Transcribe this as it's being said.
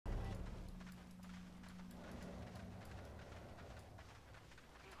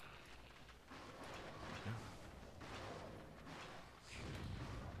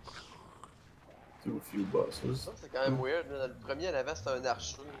through a few bosses. Ça, c'est quand même weird. Là. Le premier en avant, c'était un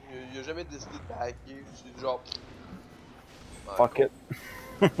archer. Il a jamais décidé de backer. C'est genre. Fuck it.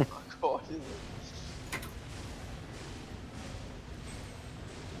 Encore.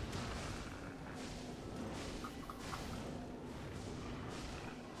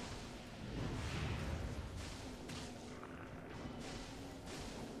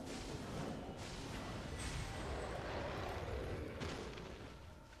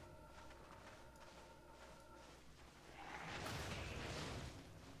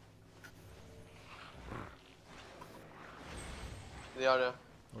 They are there.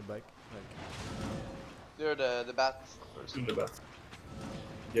 We're back. They're the bats. In the back.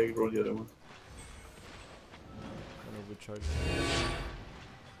 Yeah, you roll the other one. And overcharge.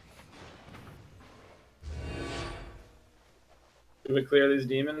 Do we clear these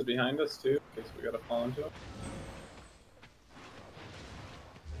demons behind us too? In case we gotta fall into them?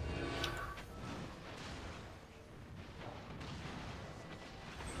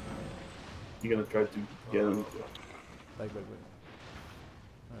 You're gonna try to get him. Back. Alright,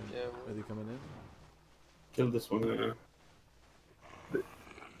 Yeah, are they coming in? Kill this one.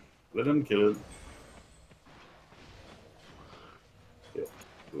 Let him kill it. Yeah.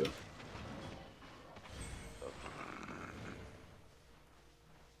 Yeah.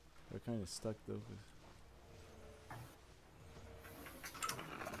 They're kind of stuck though.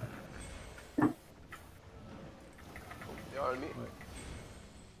 They are on me. Ouais.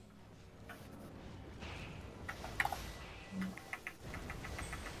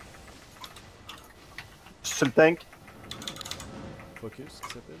 Sur le tank. Focus,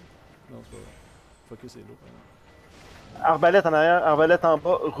 qui s'appelle? Non, c'est pas vrai. Focus est l'eau, pardon. Arbalète en arrière, arbalète en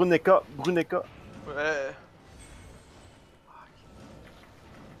bas, Runeka, Bruneka. Ouais.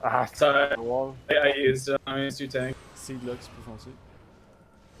 Ah, Sorry, wow. I used two tank. Seed Lux pour foncer.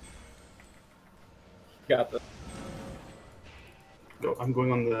 Got this. Yo, I'm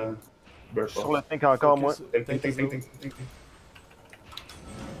going on the bird Sur box. le tank encore, moi. Tank.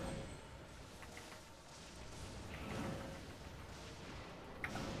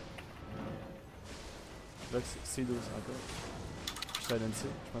 Lux, Seed aussi encore. Silencé,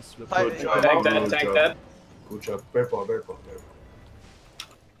 je pense que tu l'as Fire, pas. Tank dead. Good job. Bear paw.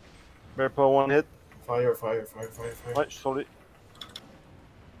 Bear pas one hit. Fire. Ouais, je suis sur lui.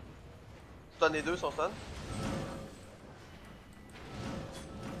 Stun les deux sont stun.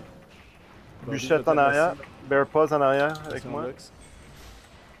 Bûchette en arrière. Bear paws en arrière avec moi. Lux.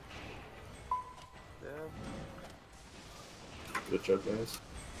 Yeah. Good job, guys. Nice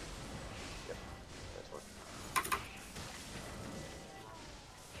work.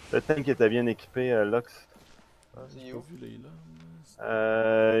 Le tank était bien équipé, Lux. Ah, c'est J'ai où? pas vu les là.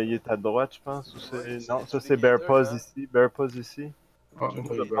 Il est à droite, je pense. Ou c'est... Ouais, non, c'est ça tous c'est les Bear gators, paws hein. ici. Bear paws ici. Ah, Je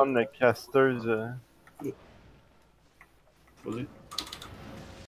vais prendre le casters. Vas-y.